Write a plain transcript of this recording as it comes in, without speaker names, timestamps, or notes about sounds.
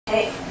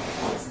Okay,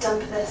 let's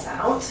dump this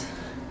out.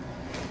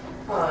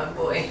 Oh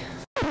boy.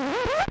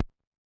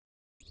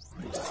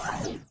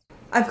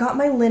 I've got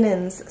my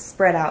linens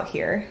spread out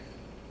here.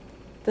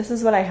 This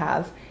is what I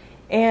have,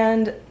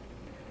 and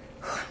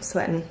I'm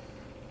sweating.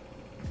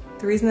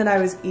 The reason that I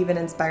was even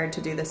inspired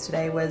to do this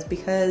today was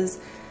because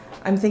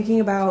I'm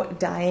thinking about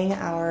dyeing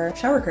our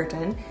shower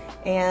curtain,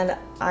 and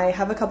I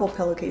have a couple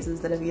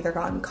pillowcases that have either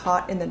gotten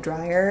caught in the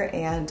dryer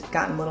and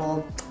gotten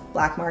little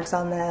black marks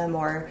on them,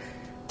 or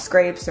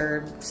scrapes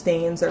or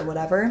stains or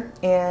whatever,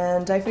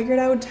 and I figured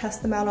I would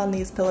test them out on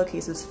these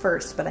pillowcases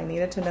first, but I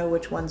needed to know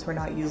which ones were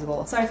not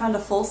usable. So I found a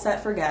full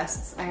set for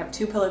guests. I have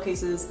 2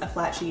 pillowcases, a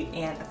flat sheet,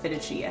 and a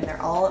fitted sheet, and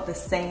they're all the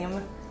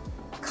same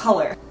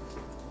color.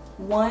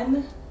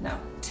 One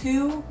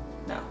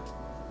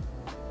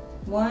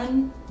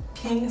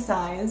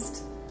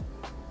king-sized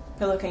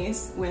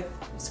pillowcase with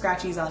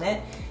scratchies on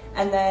it,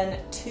 and then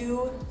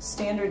 2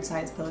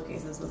 standard-sized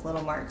pillowcases with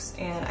little marks.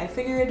 And I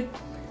figured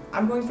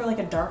I'm going for like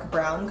a dark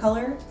brown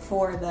color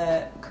for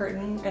the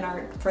curtain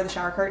for the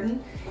shower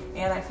curtain,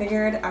 and I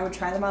figured I would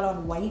try them out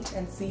on white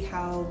and see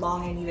how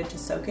long I needed to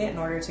soak it in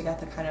order to get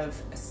the kind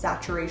of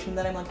saturation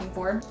that I'm looking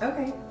for.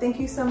 Okay, thank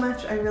you so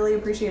much. I really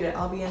appreciate it.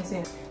 I'll be in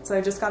soon. So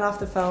I just got off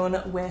the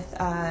phone with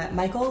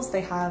Michael's.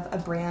 They have a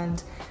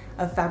brand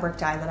of fabric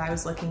dye that I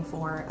was looking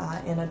for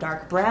in a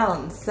dark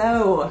brown.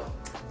 So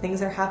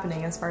things are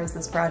happening as far as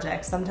this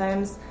project.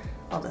 Sometimes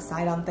I'll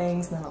decide on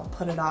things and then I'll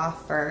put it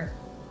off for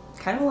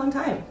kind of a long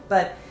time,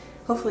 but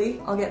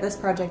hopefully I'll get this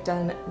project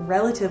done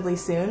relatively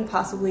soon,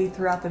 possibly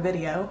throughout the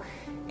video,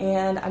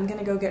 and I'm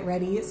gonna go get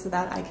ready so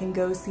that I can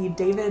go see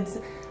David's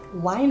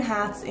wine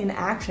hats in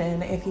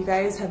action. If you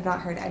guys have not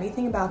heard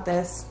anything about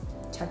this,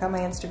 check out my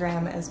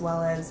Instagram, as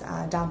well as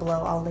down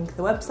below I'll link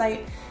the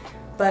website,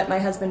 but my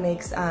husband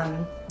makes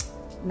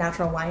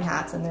natural wine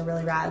hats and they're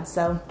really rad,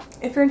 so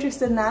if you're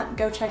interested in that,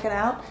 go check it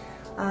out.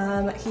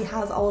 He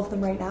has all of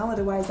them right now,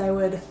 otherwise I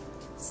would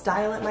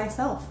style it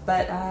myself,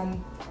 but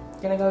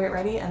gonna go get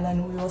ready and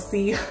then we will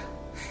see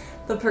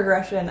the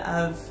progression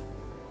of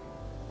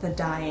the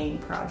dyeing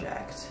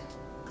project.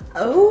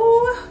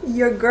 Oh,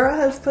 your girl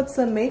has put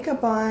some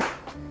makeup on.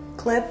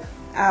 Clip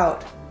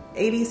out.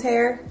 80s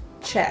hair,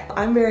 check.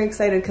 I'm very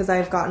excited because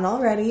I've gotten all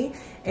ready,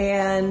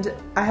 and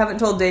I haven't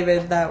told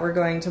David that we're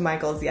going to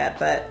Michael's yet,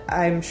 but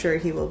I'm sure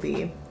he will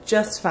be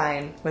just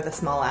fine with a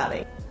small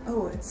outing.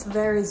 Oh, it's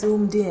very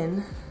zoomed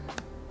in.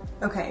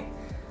 Okay,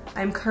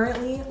 I'm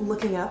currently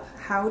looking up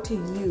how to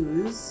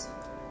use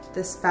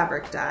this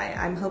fabric dye.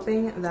 I'm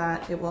hoping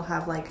that it will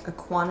have like a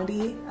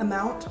quantity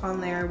amount on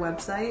their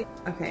website.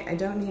 Okay, I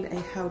don't need a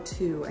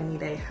how-to, I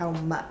need a how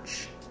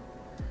much.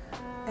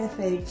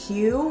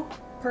 FAQ,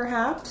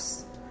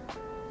 perhaps?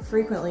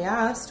 Frequently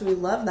asked, we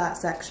love that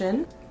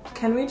section.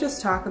 Can we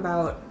just talk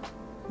about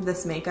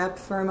this makeup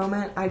for a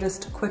moment? I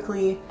just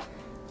quickly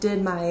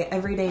did my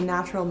everyday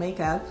natural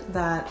makeup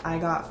that I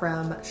got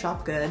from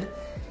Shop Good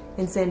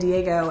in San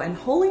Diego, and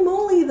holy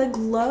moly, the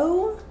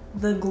glow.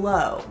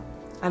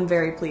 I'm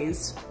very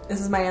pleased. This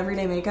is my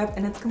everyday makeup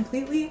and it's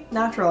completely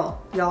natural,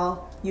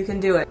 y'all. You can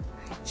do it.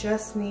 I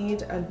just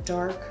need a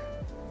dark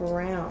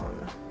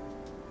brown.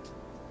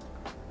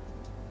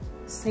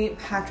 St.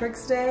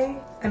 Patrick's Day,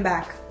 I'm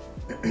back.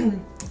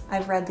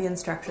 I've read the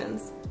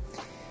instructions.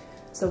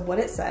 So what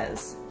it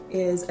says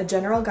is a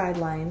general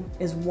guideline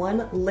is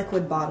 1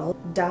 liquid bottle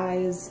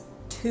dyes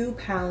 2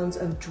 pounds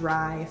of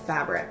dry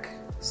fabric.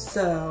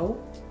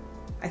 So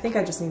I think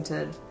I just need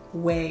to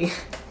weigh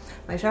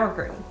my shower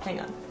curtain. Hang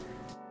on.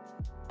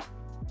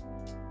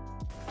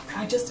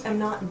 I just am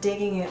not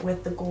digging it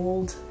with the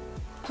gold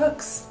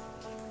hooks,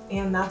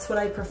 and that's what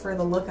I prefer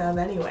the look of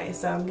anyway,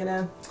 so I'm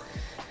gonna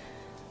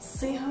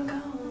see how it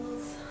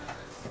goes.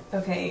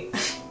 Okay,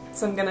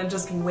 so I'm gonna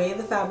just weigh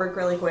the fabric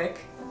really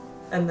quick,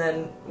 and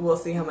then we'll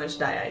see how much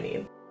dye I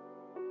need.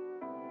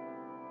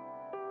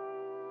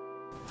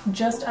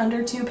 Just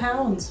under 2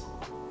 pounds.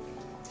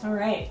 All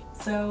right,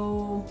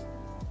 so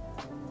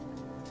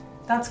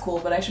that's cool,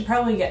 but I should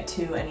probably get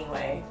 2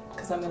 anyway,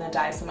 because I'm gonna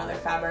dye some other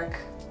fabric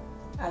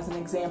as an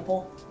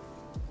example.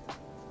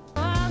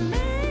 I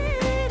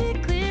made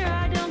it clear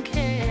I don't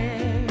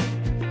care.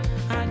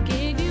 I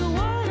gave you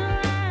one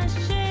last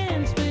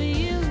chance, but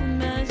you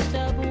messed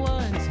up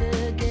once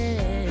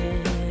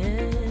again.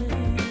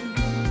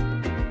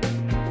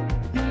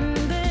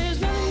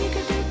 There's nothing you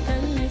could do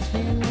that makes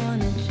me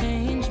wanna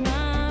change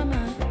my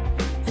mind.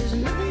 There's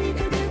nothing you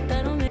could do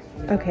that'll make.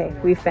 Okay,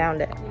 we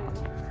found it.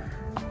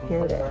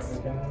 Here it is.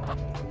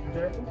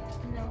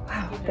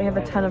 Wow, they have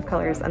a ton of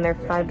colors and they're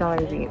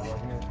 $5 each.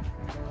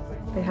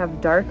 They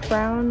have dark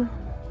brown,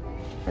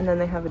 and then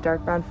they have a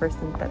dark brown for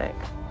synthetic.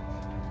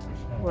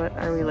 What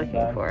are we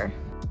looking for?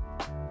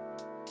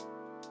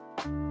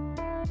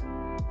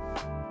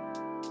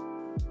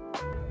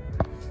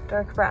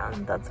 Dark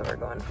brown, that's what we're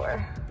going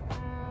for.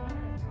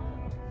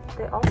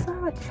 They also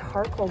have a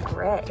charcoal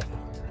gray.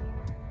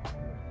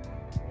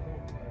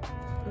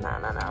 No.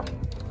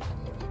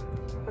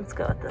 Let's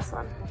go with this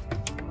one.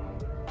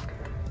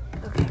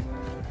 Okay.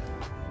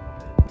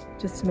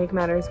 Just to make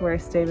matters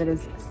worse, David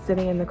is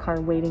sitting in the car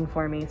waiting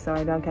for me, so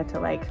I don't get to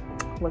like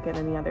look at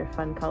any other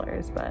fun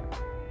colors, but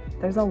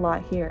there's a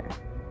lot here.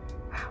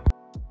 Wow.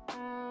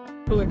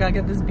 Oh, I gotta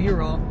get this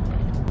B-roll.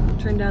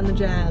 Turn down the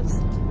jazz.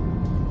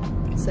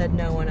 Said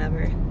no one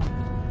ever.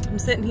 I'm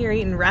sitting here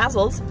eating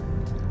Razzles.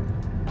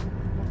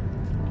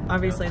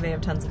 Obviously they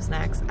have tons of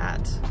snacks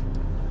at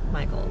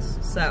Michael's.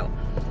 So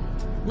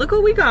look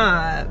what we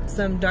got.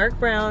 Some dark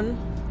brown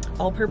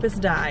all-purpose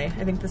dye.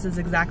 I think this is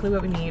exactly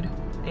what we need,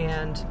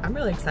 and I'm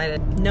really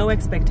excited. No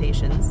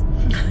expectations.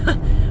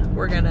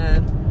 We're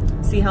gonna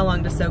see how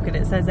long to soak it.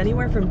 It says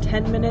anywhere from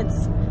 10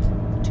 minutes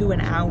to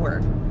an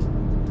hour.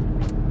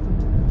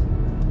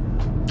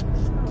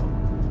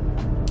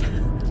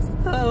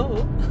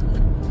 So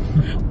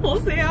we'll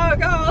see how it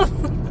goes.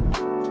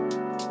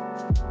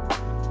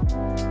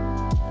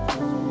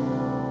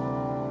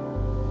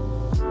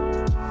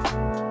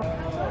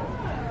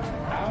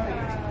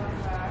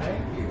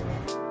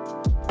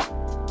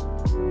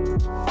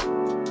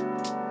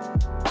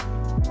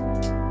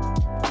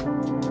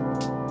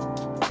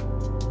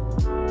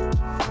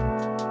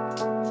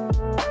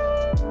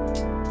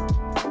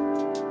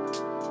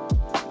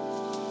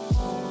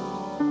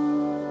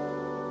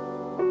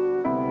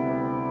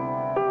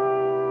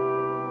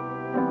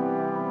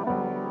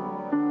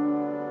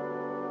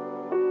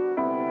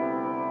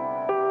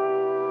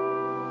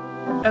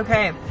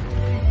 Okay.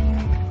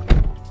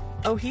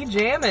 Oh, he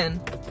jamming.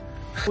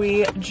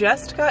 We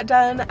just got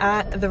done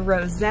at the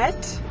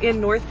Rosette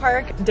in North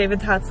Park.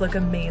 David's hats look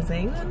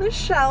amazing on the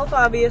shelf,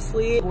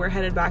 obviously. We're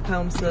headed back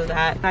home so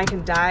that I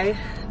can dye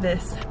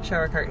this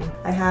shower curtain.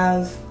 I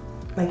have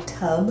my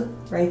tub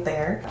right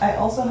there. I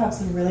also have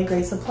some really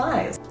great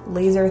supplies.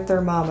 Laser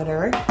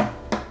thermometer.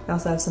 I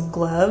also have some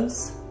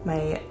gloves,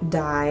 my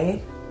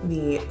dye,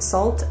 the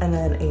salt, and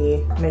then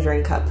a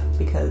measuring cup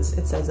because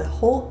it says a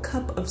whole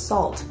cup of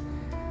salt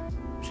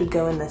should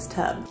go in this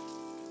tub.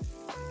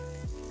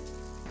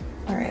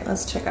 All right,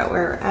 let's check out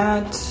where we're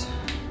at.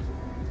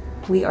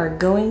 We are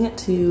going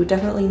to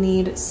definitely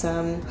need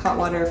some hot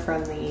water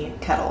from the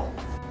kettle.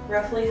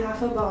 Roughly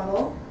half a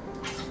bottle.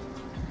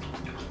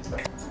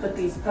 Let's put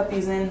these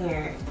puppies in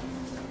here.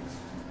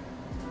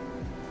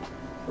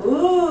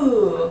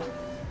 Ooh,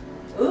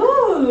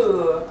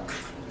 ooh.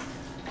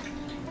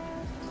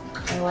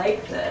 I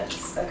like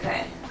this.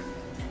 Okay,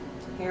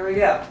 here we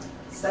go.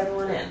 Second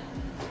one in.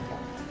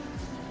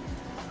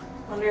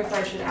 Wonder if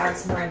I should add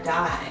some more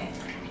dye.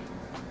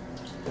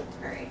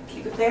 All right,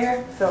 keep it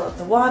there, fill up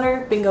the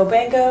water, bingo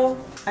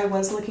bango. I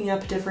was looking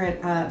up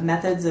different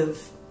methods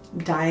of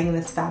dyeing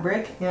this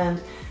fabric, and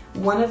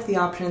one of the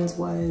options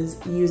was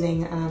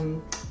using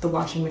the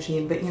washing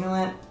machine, but you know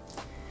what?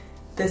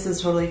 This is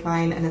totally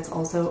fine, and it's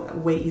also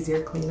way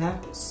easier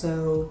cleanup.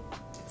 So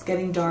it's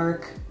getting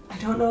dark. I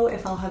don't know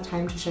if I'll have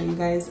time to show you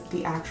guys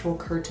the actual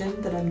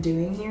curtain that I'm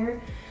doing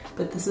here,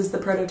 but this is the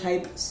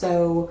prototype,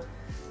 so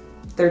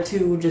they're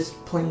two just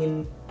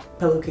plain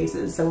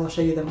pillowcases, so I'll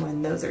show you them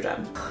when those are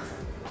done.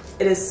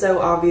 It is so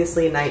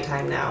obviously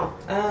nighttime now,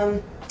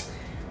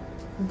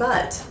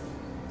 but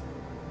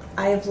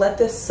I have let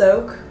this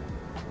soak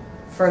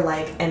for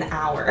like an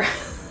hour.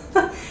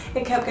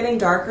 It kept getting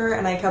darker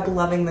and I kept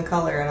loving the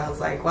color, and I was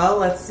like, well,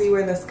 let's see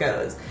where this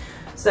goes.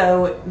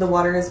 So the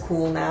water is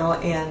cool now,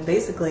 and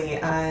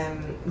basically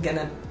I'm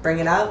gonna bring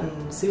it out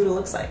and see what it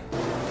looks like.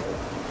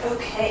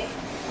 Okay,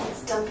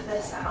 let's dump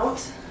this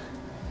out.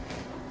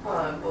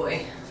 Oh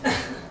boy.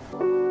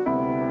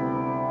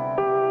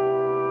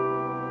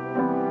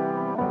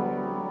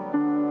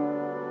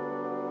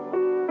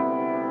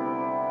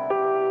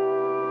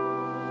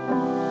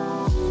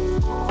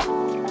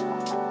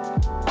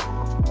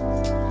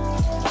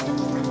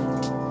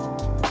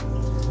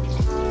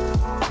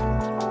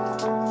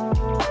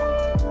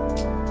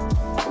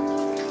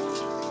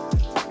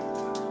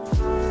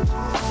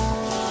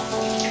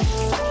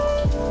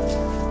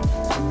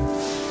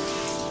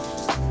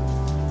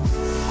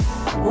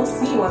 We'll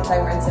see once I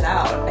rinse it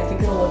out. I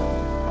think it'll look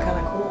kind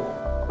of cool.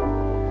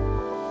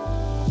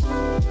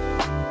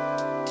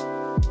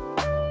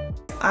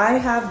 I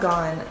have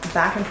gone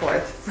back and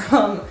forth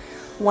from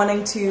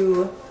wanting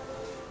to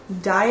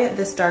dye it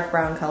this dark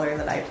brown color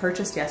that I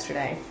purchased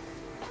yesterday,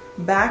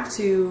 back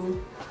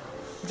to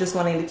just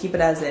wanting to keep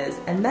it as is,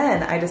 and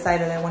then I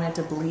decided I wanted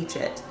to bleach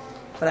it.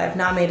 But I've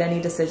not made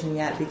any decision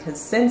yet because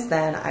since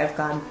then I've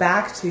gone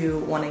back to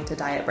wanting to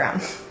dye it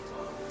brown.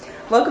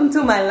 Welcome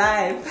to my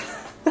life.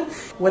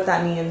 What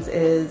that means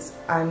is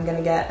I'm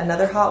gonna get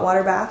another hot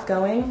water bath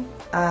going,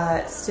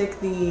 stick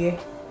the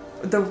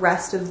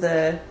rest of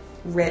the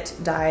RIT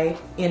dye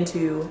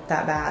into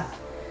that bath,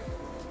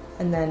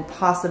 and then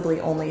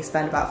possibly only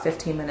spend about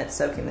 15 minutes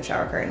soaking the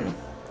shower curtain.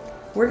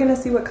 We're gonna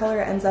see what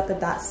color ends up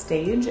at that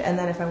stage, and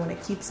then if I wanna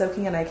keep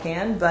soaking it, I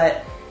can,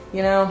 but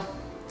you know,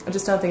 I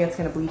just don't think it's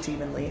gonna bleach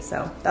evenly,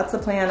 so that's the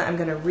plan. I'm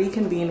gonna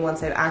reconvene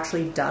once I've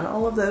actually done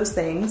all of those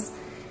things,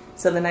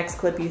 so the next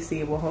clip you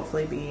see will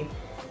hopefully be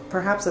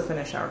perhaps a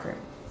finished shower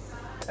curtain.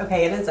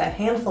 Okay, it is a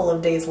handful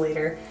of days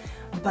later,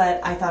 but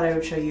I thought I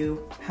would show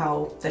you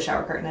how the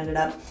shower curtain ended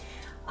up.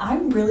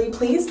 I'm really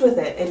pleased with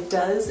it. It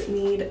does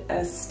need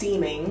a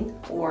steaming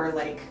or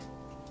like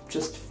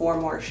just 4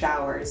 more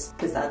showers,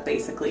 because that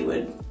basically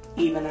would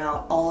even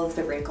out all of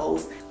the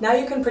wrinkles. Now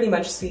you can pretty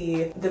much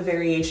see the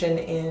variation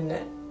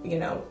in, you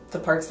know, the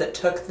parts that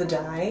took the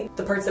dye.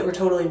 The parts that were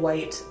totally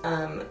white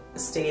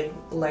stayed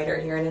lighter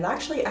here, and it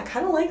actually, I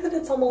kind of like that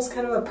it's almost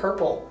kind of a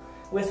purple.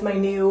 With my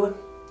new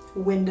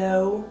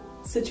window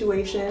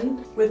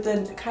situation, with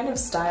the kind of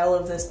style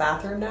of this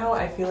bathroom now,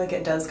 I feel like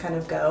it does kind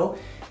of go.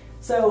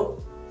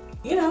 So,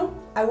 you know,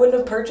 I wouldn't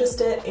have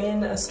purchased it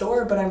in a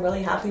store, but I'm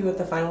really happy with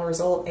the final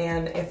result,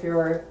 and if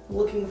you're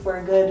looking for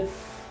a good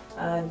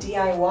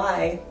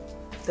DIY,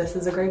 this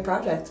is a great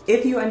project.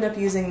 If you end up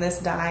using this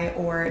dye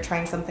or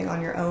trying something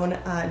on your own,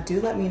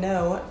 do let me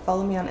know.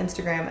 Follow me on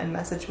Instagram and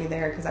message me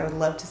there, because I would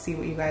love to see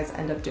what you guys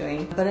end up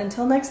doing. But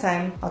until next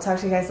time, I'll talk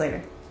to you guys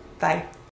later. Bye.